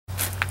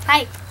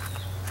Hi.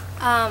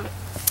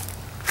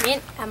 Me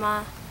and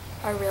Emma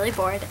are really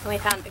bored and we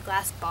found a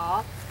glass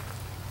ball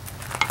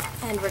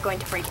and we're going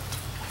to break it.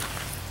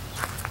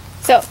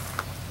 So.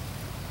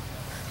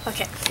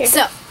 Okay. Here.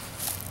 So.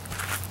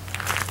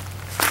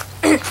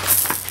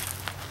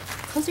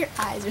 Close your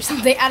eyes or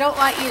something. I don't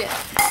want you to.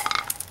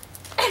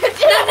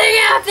 Nothing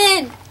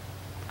happened!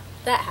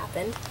 That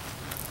happened.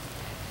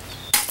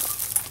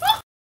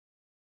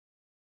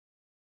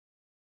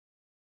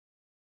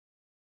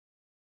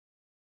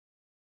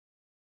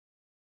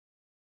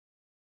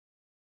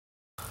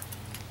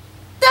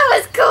 That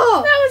was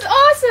cool! That was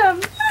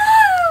awesome!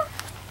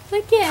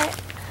 Look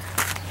at.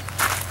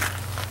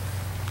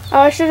 Oh,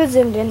 I should have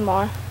zoomed in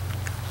more.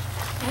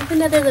 I have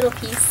another little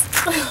piece.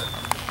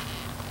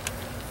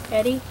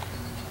 Ready?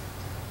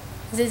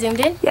 Is it zoomed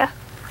in? Yeah.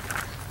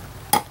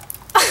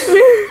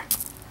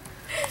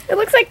 It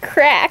looks like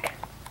crack.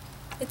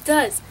 It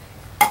does.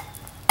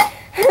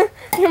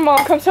 Your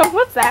mom comes home,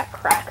 what's that?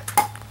 Crack.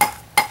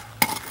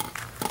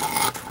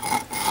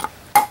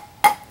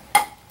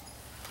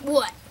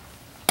 What?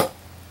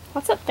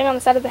 What's that thing on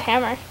the side of the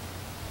hammer?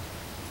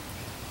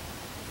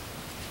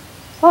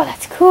 Oh,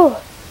 that's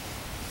cool.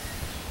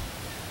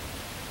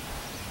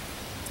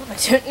 I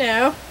don't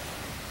know.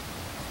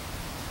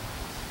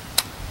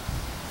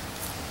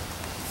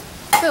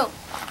 Boom.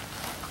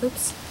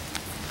 Oops.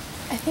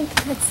 I think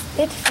that's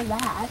it for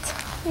that.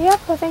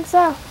 Yep, I think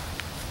so.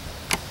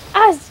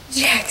 Ah,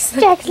 Jack's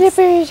Jack's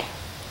slippers.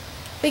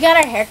 We got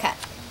our haircut.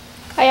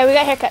 Oh yeah, we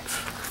got haircuts.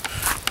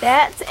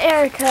 That's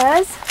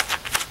Erica's.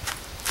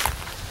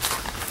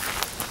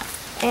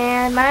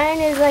 And mine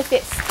is like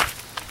this.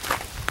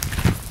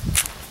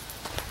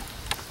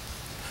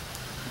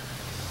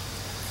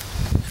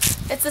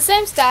 It's the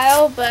same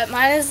style, but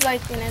mine is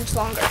like an inch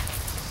longer.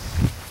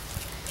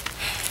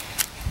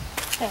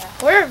 Yeah,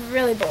 we're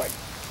really bored.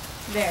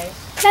 Very.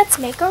 Let's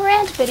make a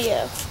rant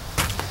video.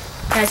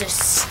 You guys are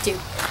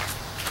stupid.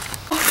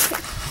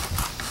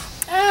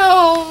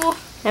 Oh!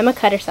 Emma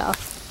cut herself.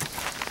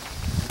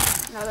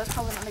 No, that's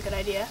probably not a good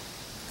idea.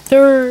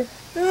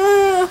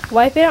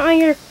 Wipe it on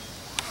your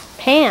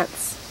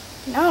pants.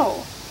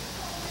 No.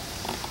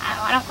 I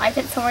want to wipe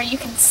it somewhere you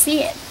can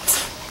see it.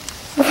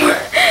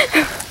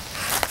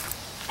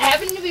 I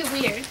happen to be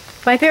weird.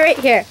 Wipe it right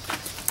here.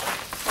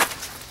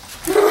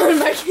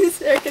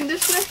 Mikey's air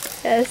conditioner?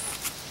 Yes.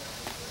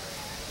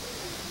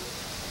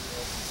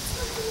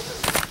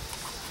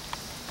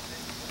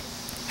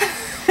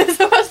 It's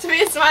supposed to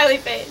be a smiley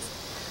face.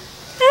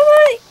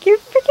 Emma, you're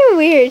freaking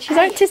weird. She's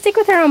artistic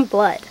with her own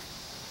blood.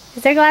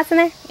 Is there glass in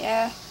there?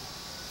 Yeah.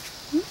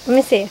 Let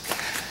me see.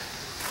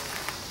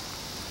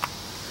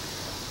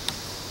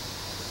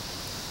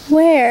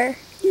 Where?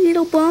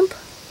 Little bump.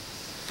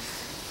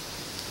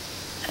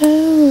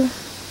 Oh.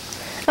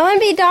 I want to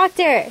be a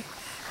doctor.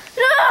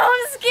 No,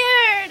 I'm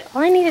scared.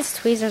 All I need is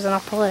tweezers and I'll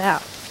pull it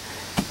out.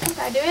 Can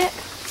I do it?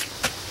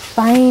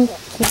 Fine.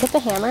 Can you get the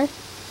hammer?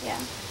 Yeah.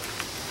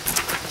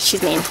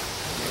 She's mean.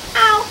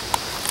 Ow.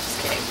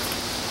 Just kidding.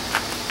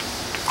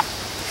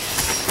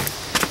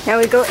 Now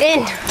we go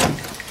in.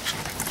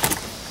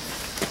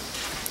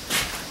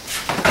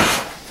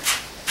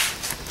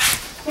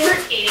 We're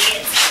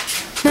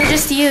idiots. No,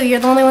 just you.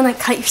 You're the only one that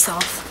cut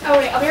yourself. Oh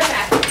wait, I'll be right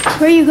back.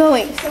 Where are you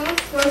going? If someone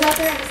goes out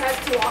there and decides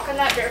to walk on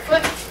that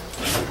barefoot,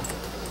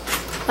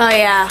 Oh,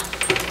 yeah.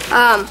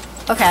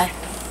 Okay.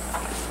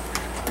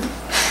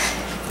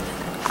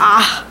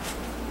 Ah.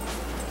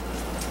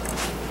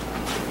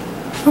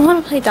 I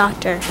want to play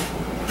doctor.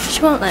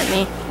 She won't let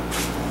me.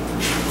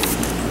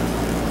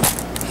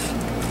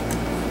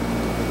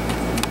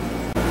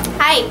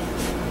 Hi.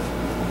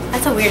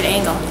 That's a weird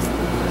angle.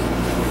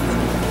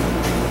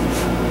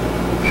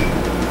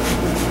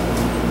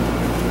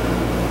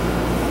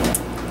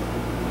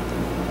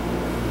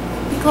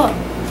 Be cool.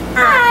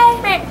 Hi.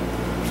 wait,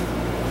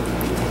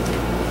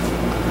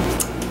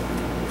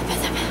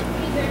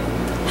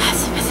 I have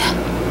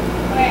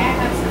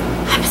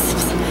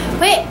some.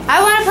 Wait,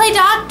 I want to play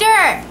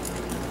doctor.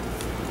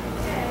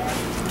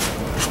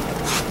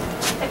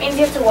 That means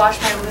you have to wash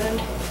my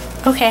wound.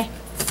 Okay.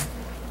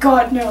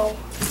 God, no.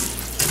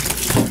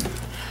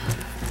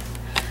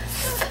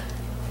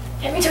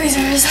 Get me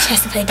tweezers. She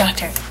has to play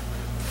doctor.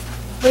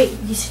 Wait,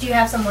 you said you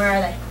have some. Where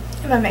are they?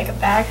 In my makeup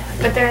bag,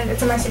 but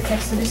it's in my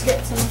suitcase, so just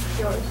get some of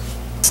yours.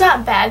 It's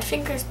not bad.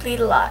 Fingers bleed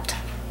a lot,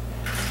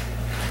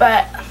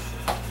 but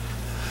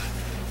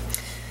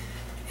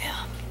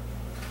yeah.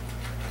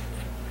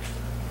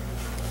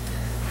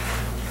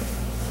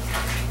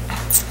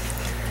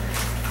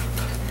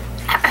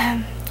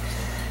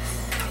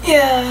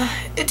 Yeah,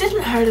 it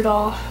didn't hurt at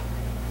all.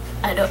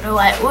 I don't know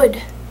why it would.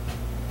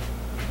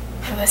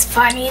 It was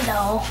funny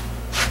though.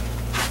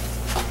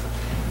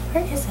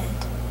 Where is it?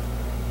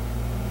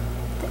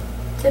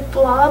 The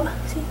blob.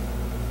 See?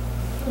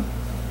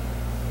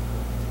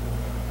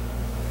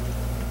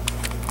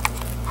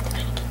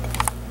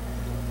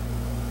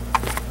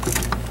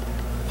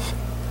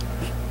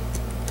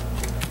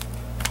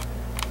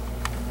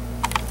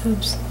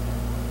 Oops.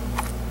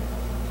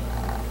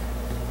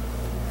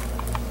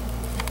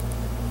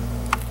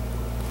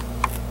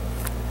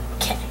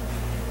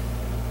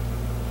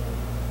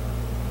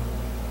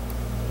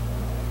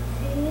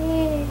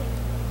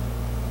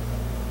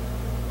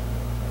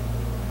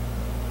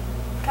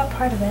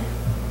 part of it.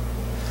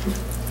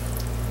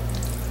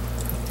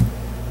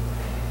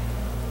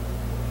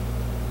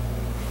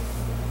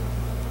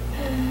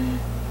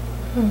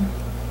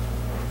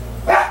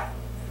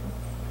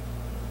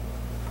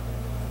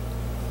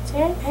 Is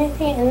there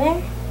anything in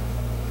there?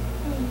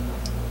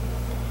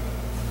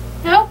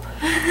 Nope.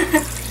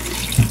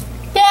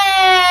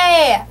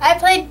 Yay! I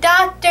played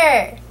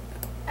doctor!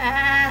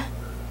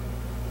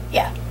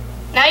 Yeah.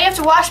 Now you have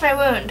to wash my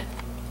wound.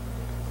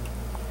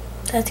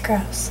 That's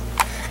gross.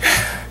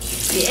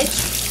 Bitch.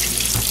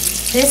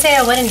 I didn't say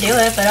I wouldn't do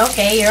it, but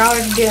okay, you're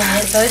already doing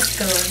it, so it's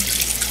cool.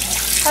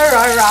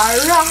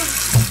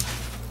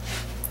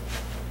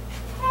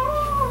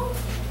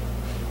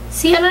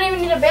 See, I don't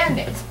even need a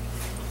band-aid.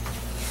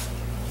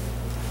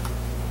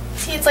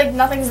 See, it's like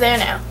nothing's there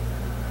now.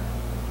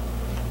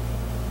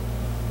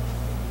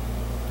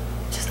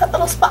 Just that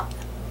little spot.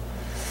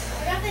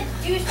 I got the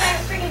douchebag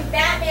freaking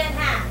Batman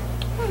hat.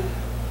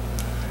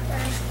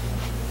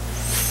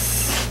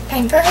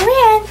 Time for a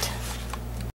rant.